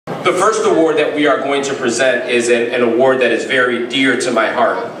The first award that we are going to present is an award that is very dear to my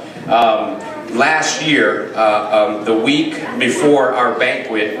heart. Last year, the week before our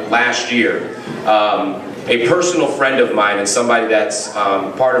banquet last year, a personal friend of mine and somebody that's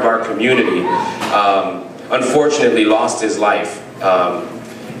part of our community unfortunately lost his life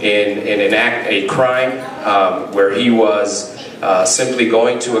in a crime where he was simply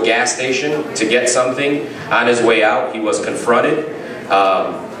going to a gas station to get something. On his way out, he was confronted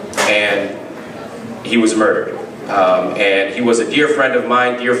and he was murdered. And he was a dear friend of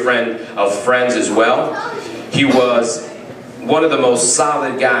mine, dear friend of friends as well. He was one of the most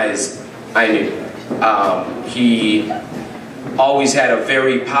solid guys I knew. He always had a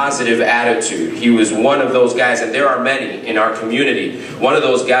very positive attitude. He was one of those guys, and there are many in our community, one of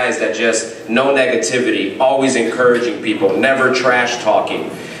those guys that just no negativity, always encouraging people, never trash talking.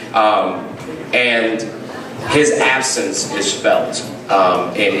 And his absence is felt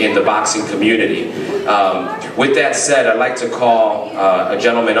in the boxing community. With that said, I'd like to call a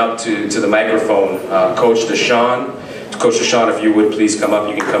gentleman up to the microphone, Coach Deshawn. Coach Deshawn, if you would please come up.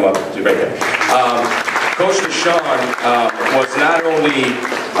 You can come up right there. Coach Deshawn was not only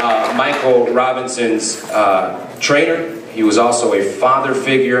Michael Robinson's trainer, he was also a father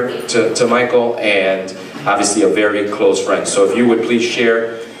figure to Michael, and obviously a very close friend. So if you would please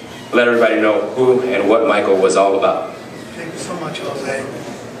share, let everybody know who and what Michael was all about. Thank you so much, Jose.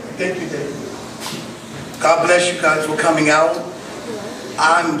 Thank you, Dave. God bless you guys for coming out.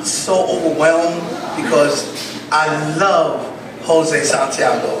 I'm so overwhelmed because I love Jose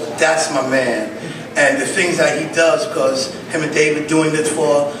Santiago. That's my man. And the things that he does, because him and David doing this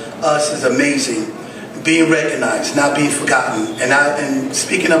for us is amazing. Being recognized, not being forgotten. And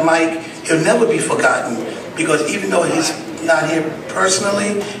speaking of Mike, he'll never be forgotten, because even though he's not here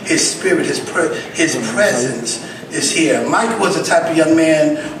personally, his spirit, his presence is here. Mike was the type of young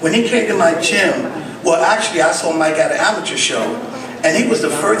man, when he came to my gym, well actually I saw Mike at an amateur show, and he was the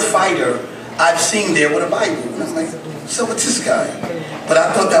first fighter I've seen there with a Bible. And I was like, so what's this guy? But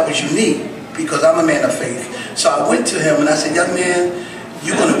I thought that was unique, because I'm a man of faith. So I went to him and I said, young man,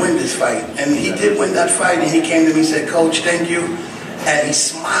 you're going to win this fight. And he did win that fight, and he came to me and said, Coach, thank you. And he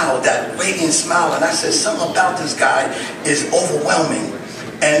smiled, that radiant smile, and I said, something about this guy is overwhelming.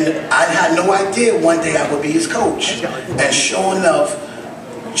 And I had no idea one day I would be his coach. And sure enough,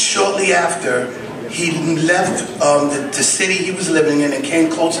 shortly after, he left the city he was living in and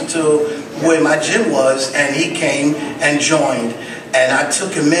came closer to where my gym was, and he came and joined. And I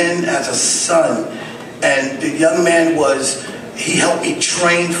took him in as a son. And the young man he helped me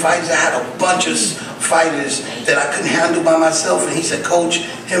train fighters. I had a bunch of fighters that I couldn't handle by myself, and he said, Coach,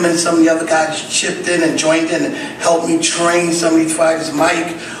 him and some of the other guys chipped in and joined in and helped me train some of these fighters.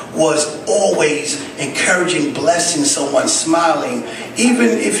 Mike was always encouraging, blessing someone, smiling, even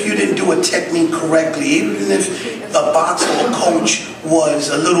if you didn't do a technique correctly, even if a boxer or coach was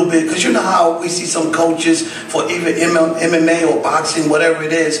a little bit, because you know how we see some coaches for either MMA or boxing, whatever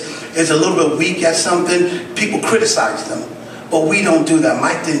it is a little bit weak at something, people criticize them. But we don't do that.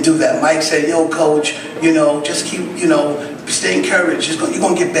 Mike didn't do that. Mike said, yo, coach, just keep, stay encouraged. You're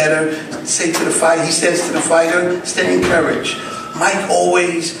going to get better. Say to the fighter, he says to the fighter, stay encouraged. Mike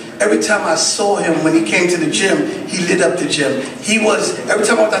always, every time I saw him when he came to the gym, he lit up the gym. Every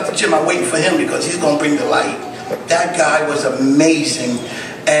time I went out to the gym, I waited for him because he's going to bring the light. That guy was amazing.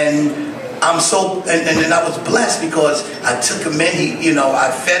 And and I was blessed because I took him in.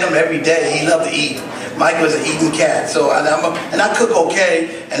 I fed him every day. He loved to eat. Mike was an eating cat, so and I cook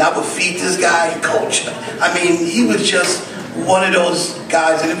okay, and I would feed this guy and coach. I mean, he was just one of those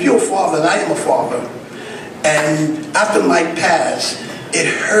guys. And if you're a father, and I am a father, and after Mike passed, it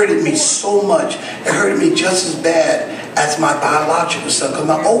hurted me so much. It hurted me just as bad as my biological son, because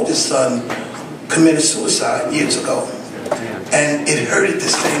my oldest son committed suicide years ago, and it hurted the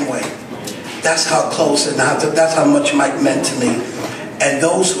same way. That's how close and that's how much Mike meant to me. And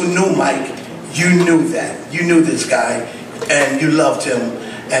those who knew Mike, you knew that. You knew this guy, and you loved him.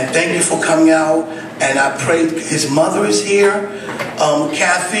 And thank you for coming out. And I pray his mother is here.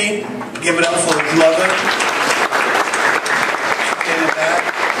 Kathy, give it up for his mother.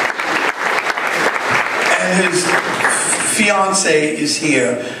 And his fiance is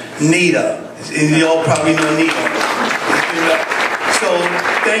here, Nita. And you all probably know Nita. So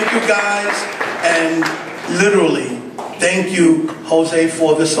thank you guys, and literally, thank you, Jose,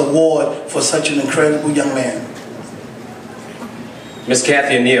 for this award for such an incredible young man. Miss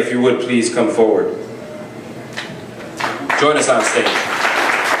Kathy and Nia, if you would please come forward. Join us on stage.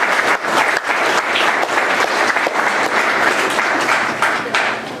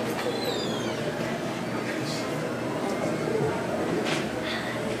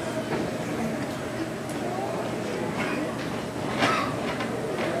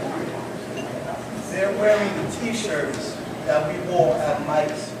 wearing the t-shirts that we wore at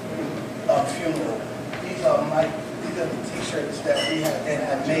Mike's funeral. These are the t-shirts that we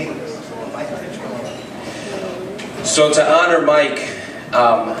had made with Mike's picture on it. So to honor Mike,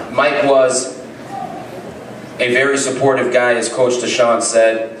 Mike was a very supportive guy, as Coach Deshaun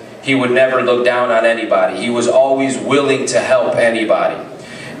said. He would never look down on anybody. He was always willing to help anybody.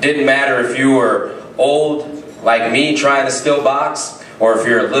 Didn't matter if you were old, like me, trying to still box, or if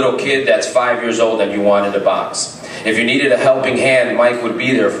you're a little kid that's 5 years old and you wanted to box. If you needed a helping hand, Mike would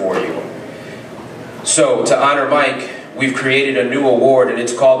be there for you. So, to honor Mike, we've created a new award, and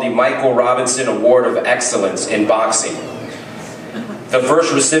it's called the Michael Robinson Award of Excellence in Boxing. The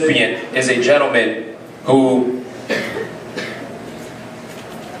first recipient is a gentleman who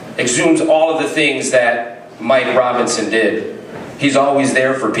exhumes all of the things that Mike Robinson did. He's always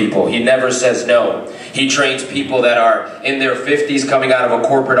there for people. He never says no. He trains people that are in their 50s coming out of a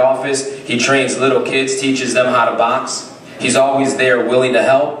corporate office. He trains little kids, teaches them how to box. He's always there willing to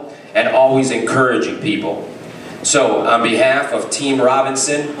help and always encouraging people. So, on behalf of Team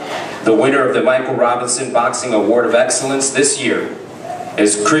Robinson, the winner of the Michael Robinson Boxing Award of Excellence this year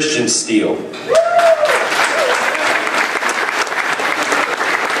is Christian Steele.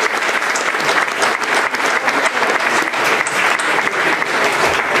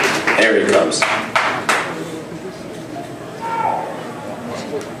 There he comes.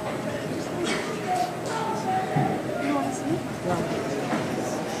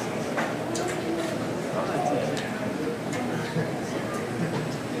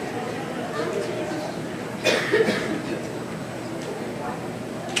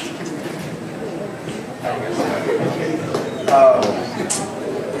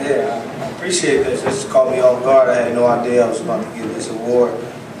 Yeah, I appreciate this. This caught me off guard. I had no idea I was about to get this award.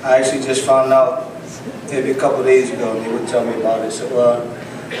 I actually just found out maybe a couple of days ago, and they would tell me about it. So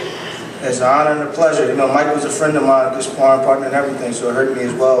it's an honor and a pleasure. You know, Mike was a friend of mine, a good sparring partner and everything, so it hurt me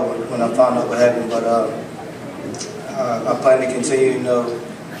as well when I found out what happened. But I plan to continue, you know,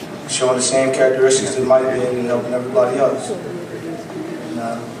 showing the same characteristics that Mike did and helping everybody else. And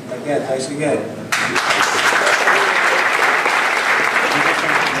again, thanks again.